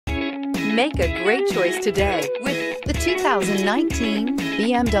Make a great choice today with the 2019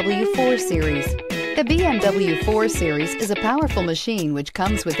 BMW 4 Series. The BMW 4 Series is a powerful machine which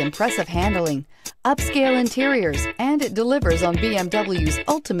comes with impressive handling, upscale interiors, and it delivers on BMW's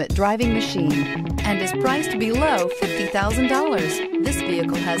ultimate driving machine and is priced below $50,000. This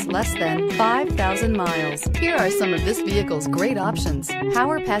vehicle has less than 5,000 miles. Here are some of this vehicle's great options: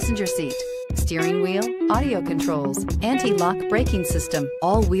 power passenger seat, steering wheel audio controls, anti-lock braking system,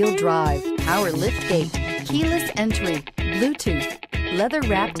 all-wheel drive, power liftgate, keyless entry, Bluetooth,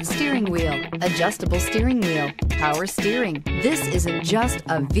 leather-wrapped steering wheel, adjustable steering wheel, power steering. This isn't just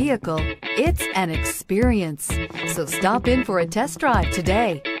a vehicle, it's an experience. So stop in for a test drive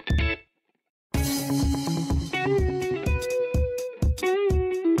today.